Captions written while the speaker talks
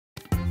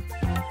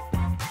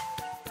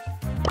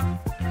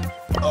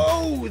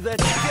Oh,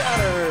 that's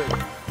gotta hurt.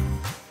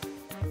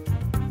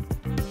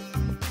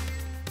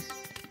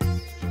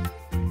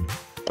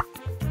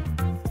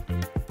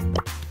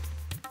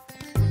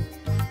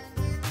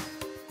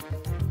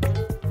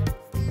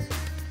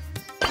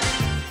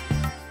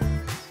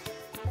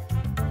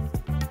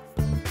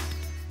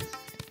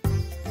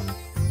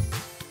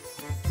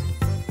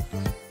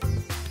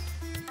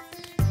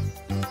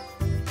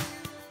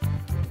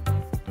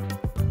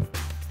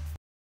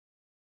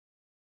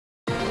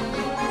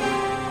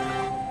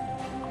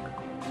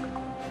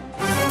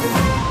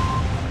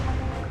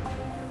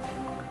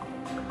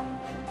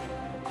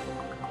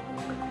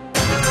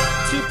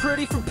 Too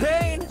pretty for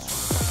pain.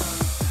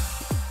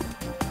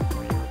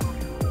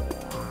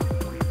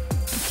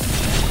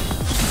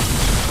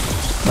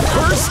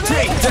 First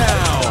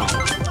takedown.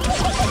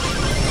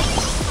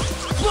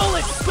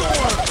 Bullet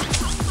storm.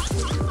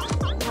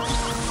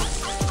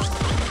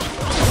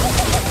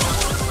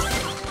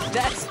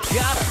 That's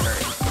gotta hurt.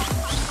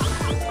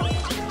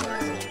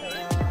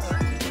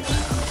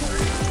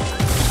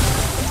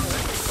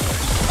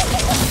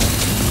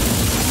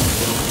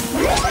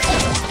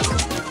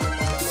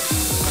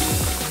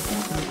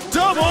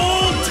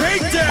 Double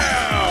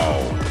takedown!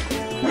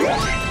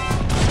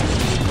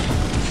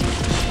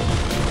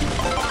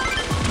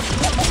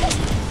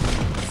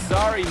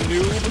 Sorry,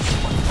 noob.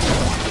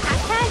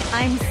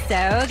 I'm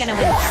so gonna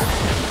win.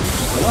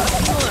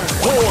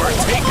 4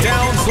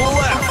 takedowns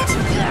left!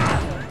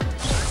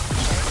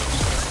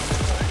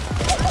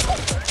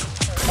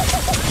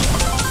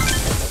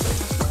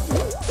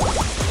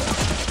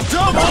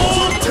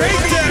 Double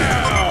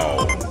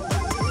takedown!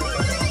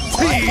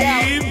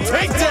 Team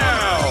takedown!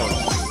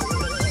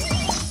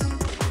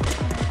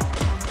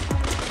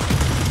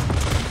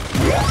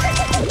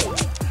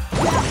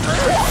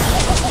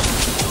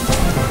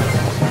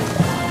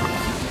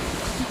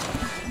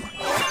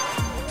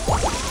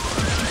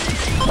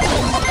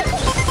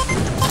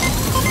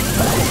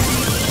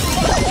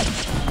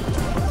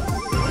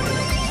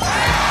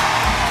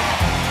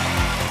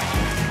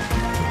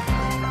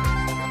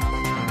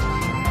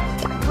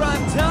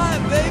 Prime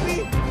time, baby.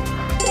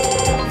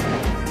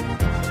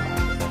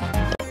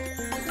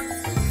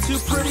 Too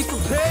pretty for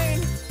pain.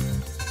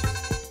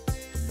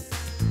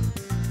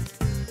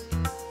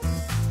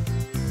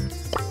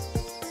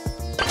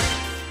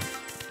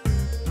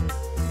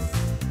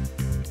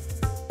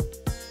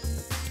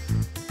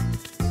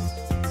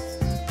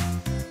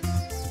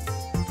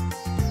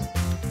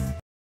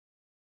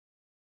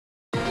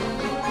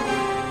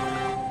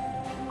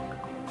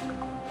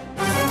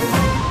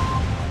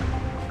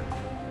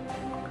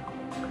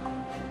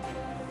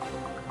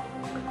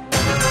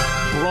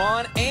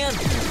 Brawn and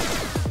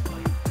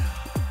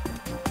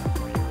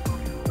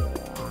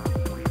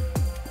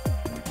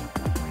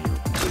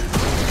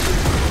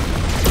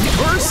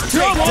First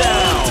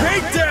takedown!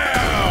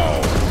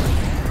 Takedown!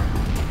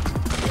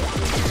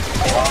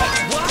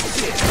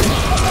 watch it.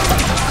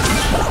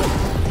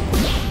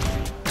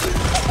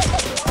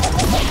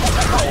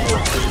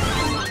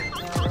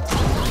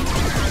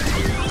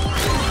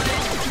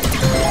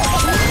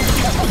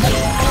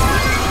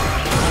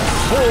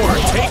 4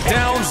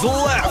 takedowns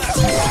left!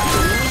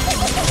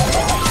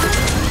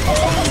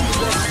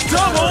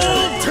 Double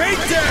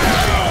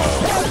takedown!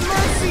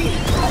 Mercy.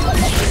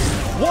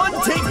 1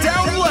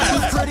 takedown left!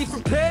 Too pretty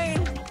for pain.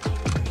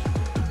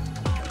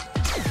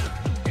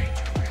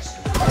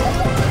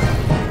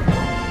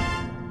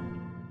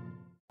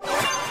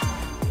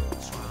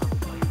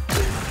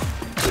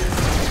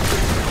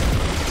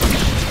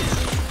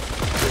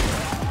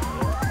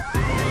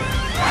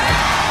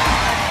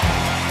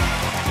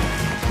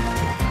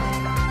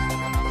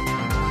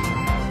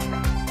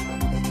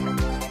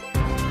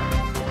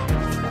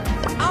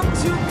 I'm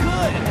too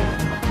good.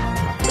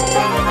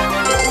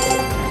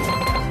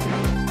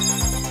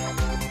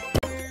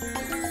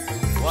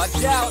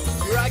 Watch out,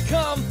 here I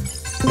come.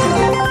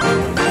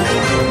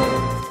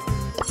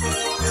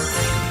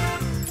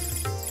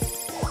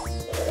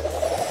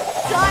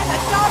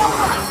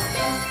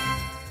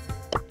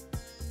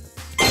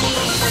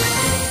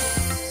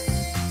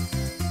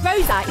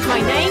 Rosa is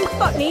my name,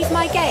 Botany's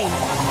my game.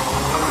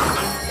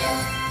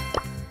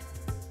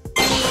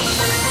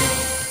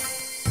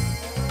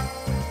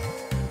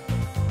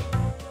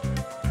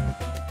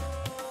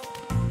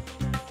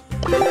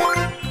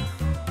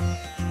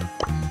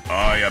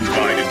 I am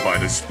guided by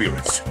the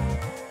spirits.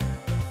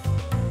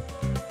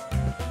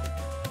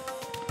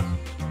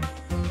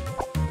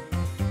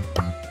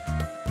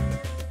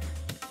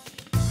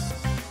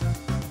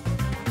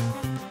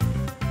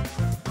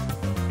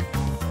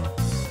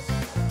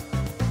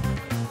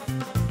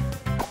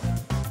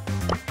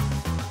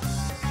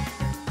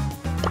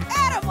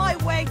 Out of my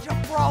way,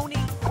 jabroni!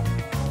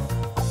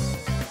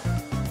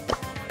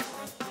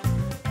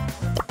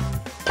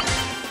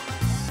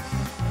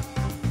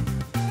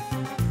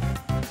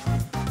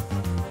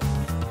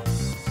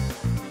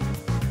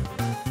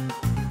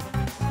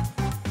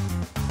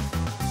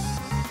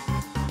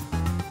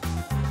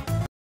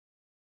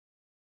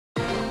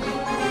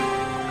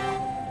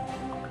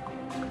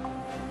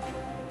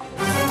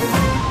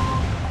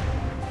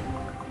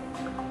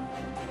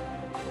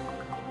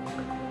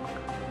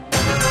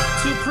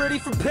 pretty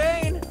for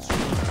pain.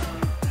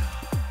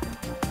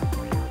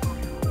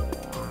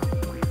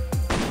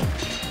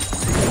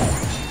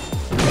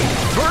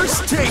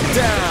 First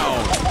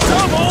takedown!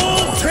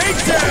 Double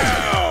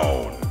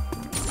takedown!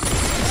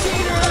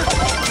 Cheater!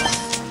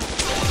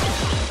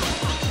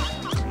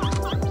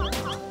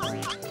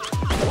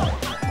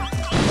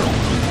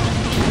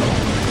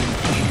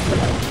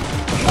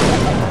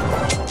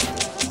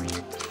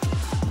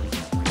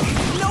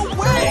 No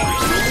way!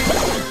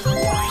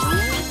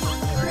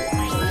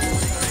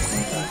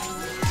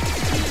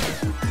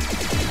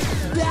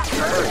 That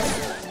hurts!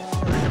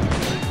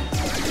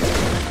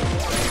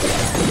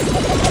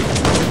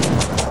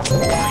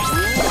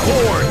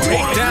 4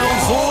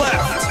 takedowns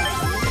left!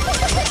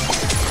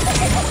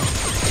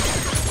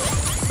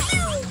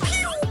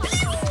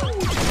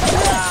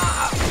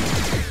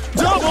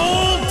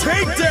 Double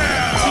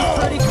takedown!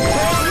 Pretty for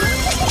pain.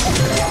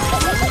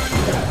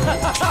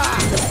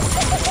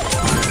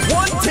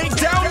 1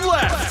 takedown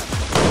left!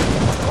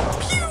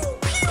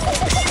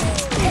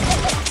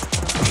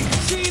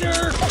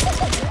 Cheater!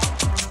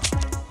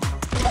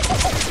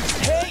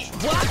 Hey,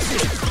 watch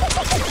it!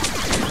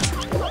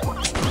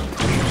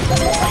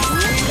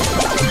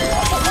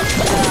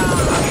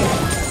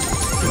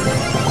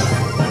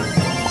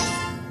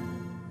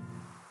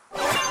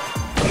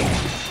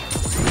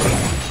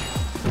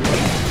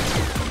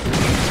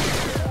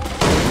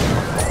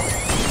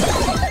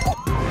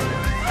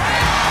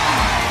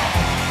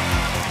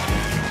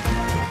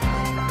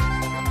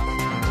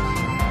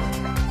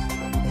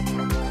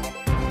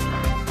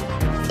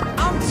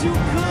 I'm too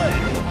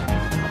good!